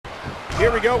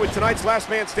Here we go with tonight's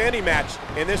last man standing match,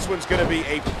 and this one's going to be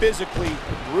a physically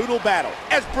brutal battle,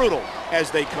 as brutal as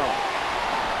they come.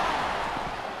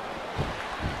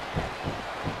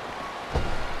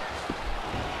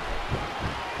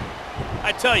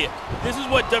 I tell you, this is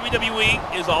what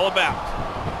WWE is all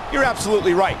about. You're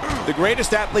absolutely right. The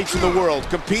greatest athletes in the world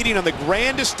competing on the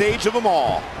grandest stage of them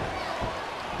all.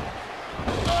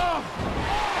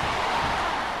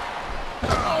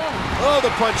 Oh, the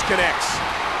punch connects.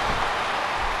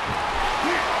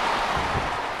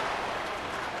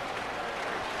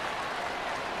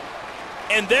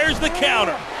 And there's the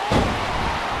counter.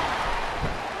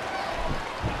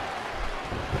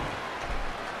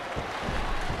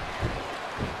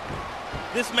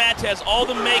 This match has all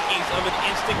the makings of an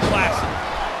instant classic.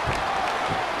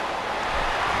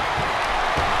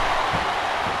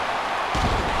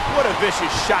 What a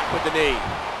vicious shot with the knee.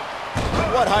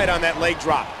 What height on that leg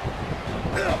drop.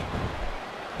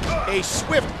 A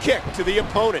swift kick to the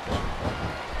opponent.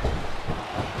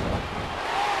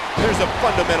 There's a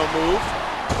fundamental move.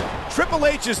 Triple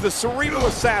H is the cerebral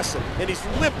assassin, and he's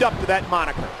lived up to that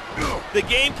moniker. The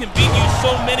game can beat you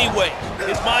so many ways.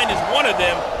 His mind is one of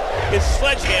them. His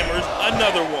sledgehammer's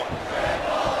another one.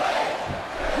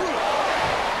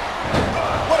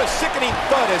 What a sickening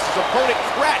thud as his opponent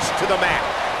crashed to the mat.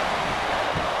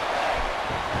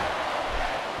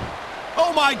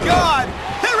 Oh my God!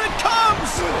 Here it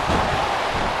comes!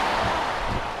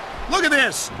 Look at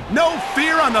this! No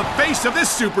fear on the face of this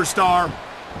superstar.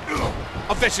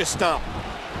 A vicious stomp.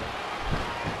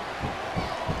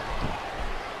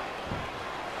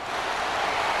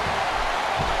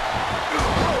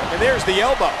 And there's the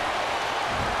elbow.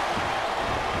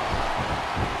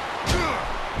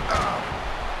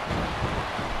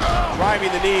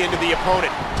 Driving the knee into the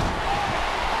opponent.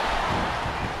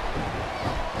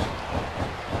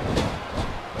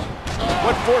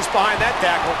 What force behind that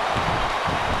tackle?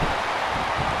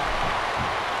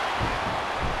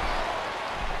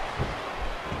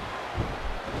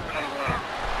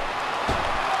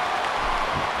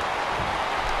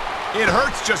 It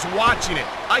hurts just watching it.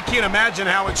 I can't imagine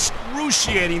how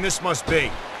excruciating this must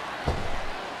be.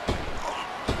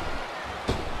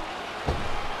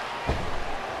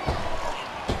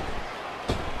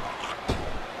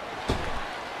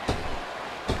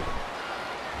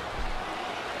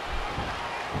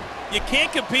 You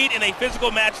can't compete in a physical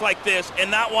match like this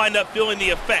and not wind up feeling the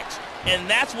effects. And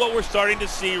that's what we're starting to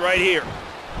see right here.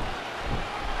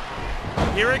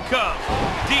 Here it comes.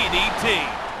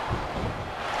 DDT.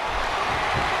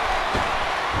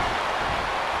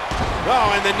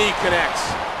 Oh, and the knee connects.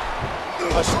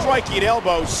 A striking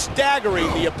elbow staggering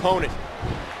the opponent.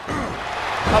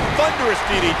 A thunderous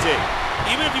DDT.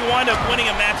 Even if you wind up winning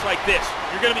a match like this,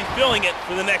 you're going to be feeling it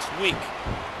for the next week.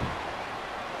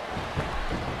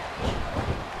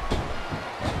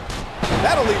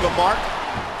 That'll leave a mark.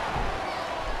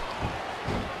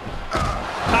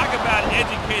 Talk about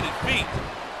educated feet.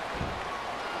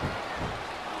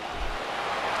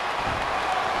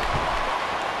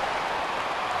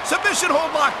 Submission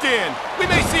hold locked in. We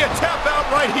may see a tap out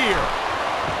right here.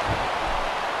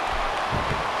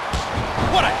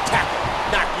 What a tackle,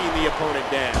 knocking the opponent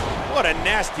down. What a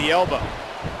nasty elbow.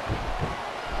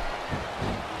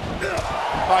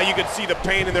 Oh, you could see the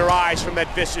pain in their eyes from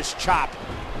that vicious chop.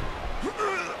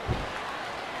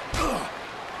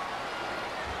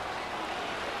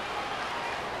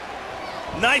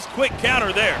 Nice quick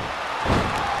counter there.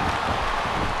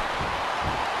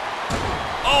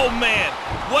 Oh man,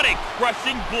 what a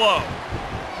crushing blow.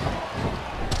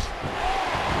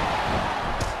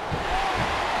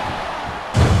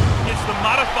 It's the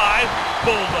modified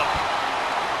bulldog.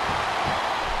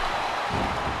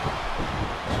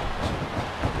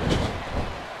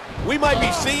 We might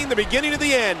be seeing the beginning of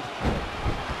the end.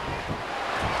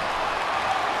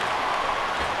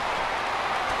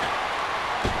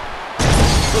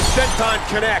 The senton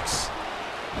connects.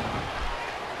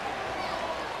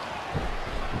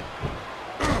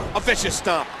 A vicious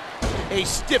stomp. A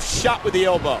stiff shot with the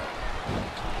elbow.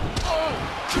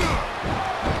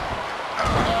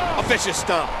 A vicious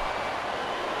stomp.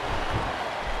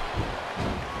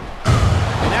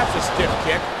 And that's a stiff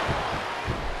kick.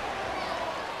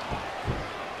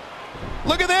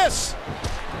 Look at this.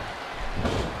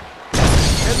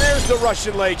 And there's the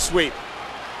Russian leg sweep.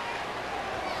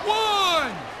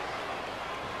 1,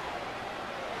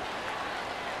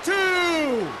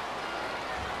 2,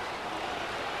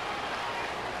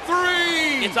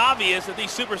 3. It's obvious that these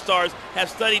superstars have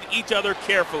studied each other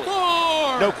carefully.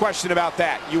 4. No question about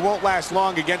that. You won't last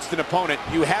long against an opponent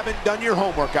you haven't done your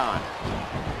homework on.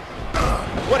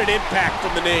 What an impact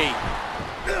from the knee.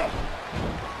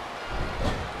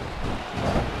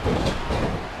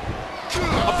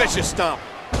 vicious stomp.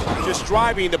 Just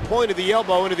driving the point of the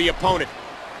elbow into the opponent.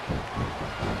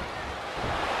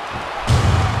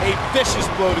 A vicious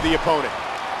blow to the opponent.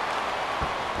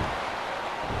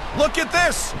 Look at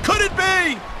this! Could it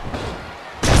be?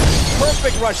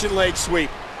 Perfect Russian leg sweep.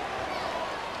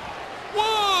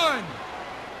 1,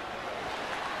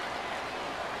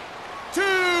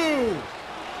 2,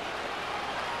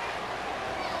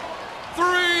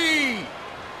 3,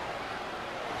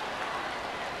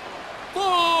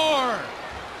 4.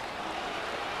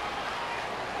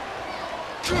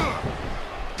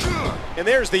 And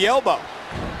there's the elbow.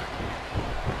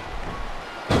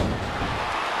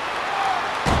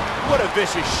 What a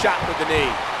vicious shot with the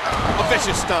knee. A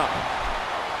vicious stomp.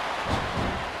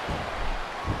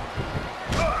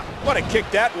 What a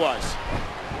kick that was.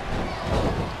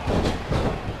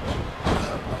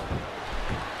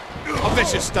 A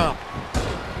vicious stomp.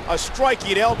 A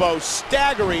striking elbow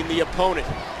staggering the opponent.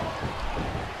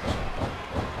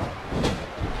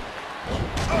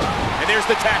 And there's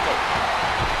the tackle.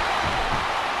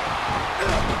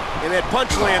 And that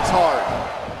punch lands hard.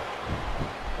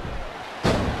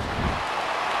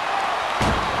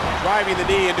 Driving the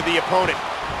knee into the opponent.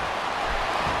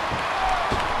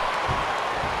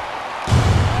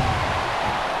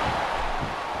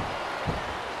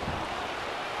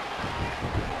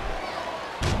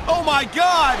 Oh my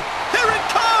God! Here it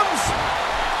comes!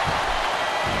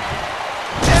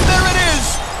 And there it is!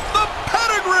 The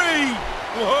pedigree!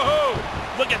 Whoa!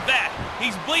 Look at that!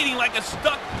 He's bleeding like a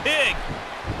stuck pig!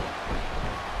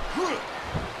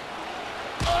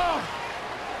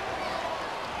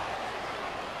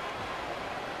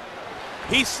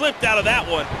 He slipped out of that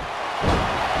one.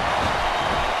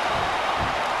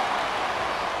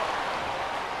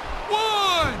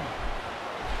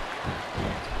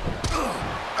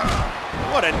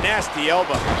 What a nasty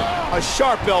elbow. A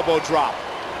sharp elbow drop.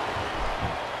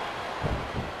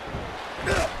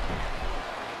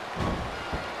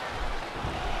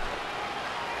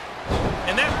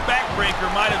 And that backbreaker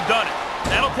might have done it.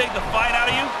 That'll take the fight out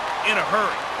of you in a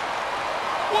hurry.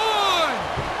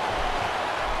 1.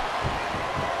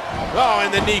 Oh,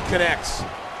 and the knee connects.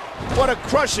 What a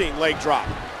crushing leg drop.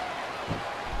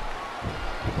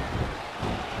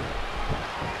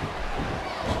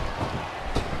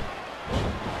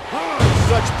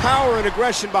 Such power and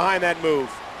aggression behind that move.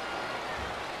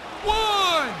 1.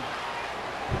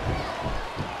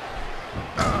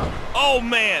 Oh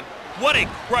man, what a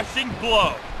crushing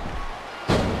blow.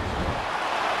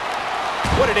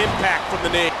 What an impact from the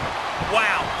knee.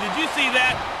 Wow, did you see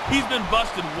that? He's been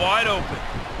busted wide open.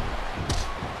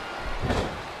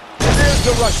 And there's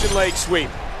the Russian leg sweep.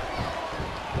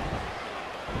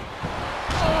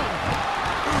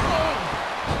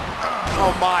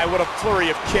 Oh my, what a flurry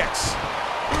of kicks.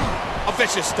 A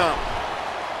vicious stomp.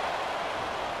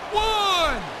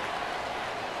 1,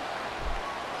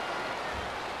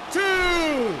 2,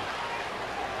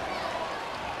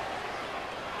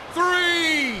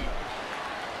 3,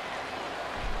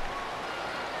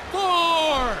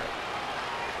 4,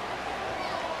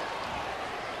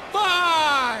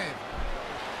 5.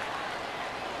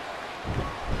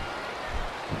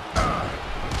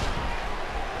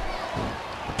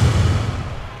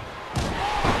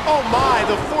 Oh my,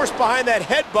 the force behind that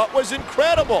headbutt was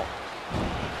incredible.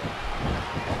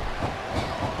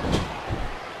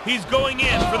 He's going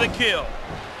in for the kill.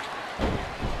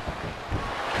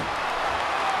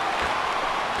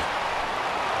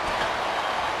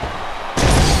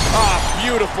 Ah,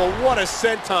 beautiful, what a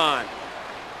senton.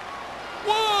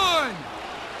 1,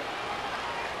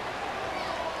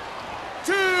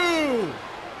 2,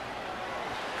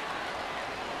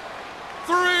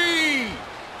 3,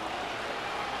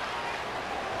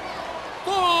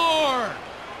 4,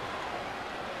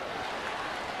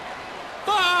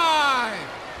 5,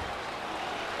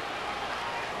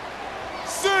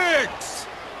 6,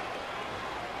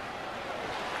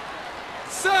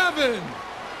 7,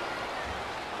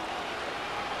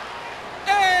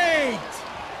 8,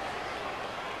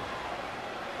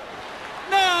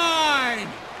 9.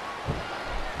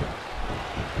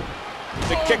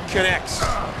 The kick connects.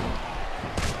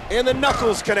 And the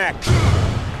knuckles connect.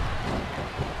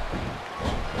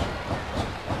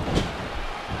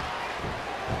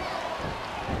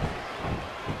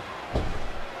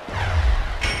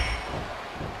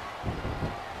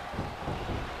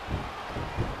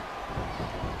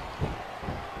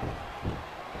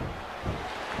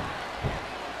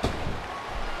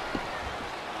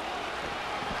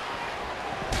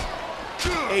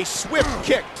 A swift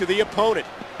kick to the opponent.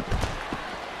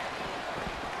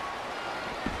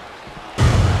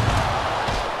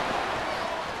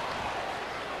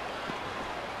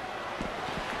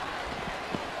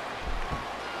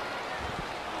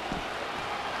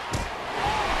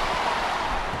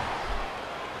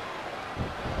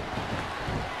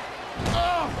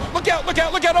 Look out, look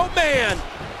out, look out. Oh, man.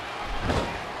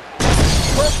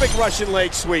 Perfect Russian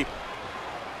leg sweep.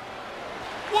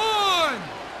 1,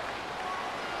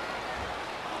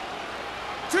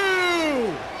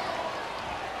 2,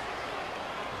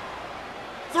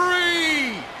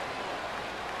 3,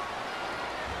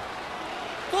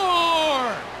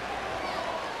 4,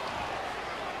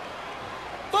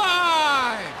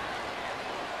 5,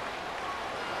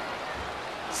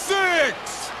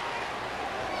 6,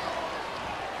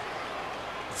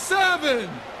 7,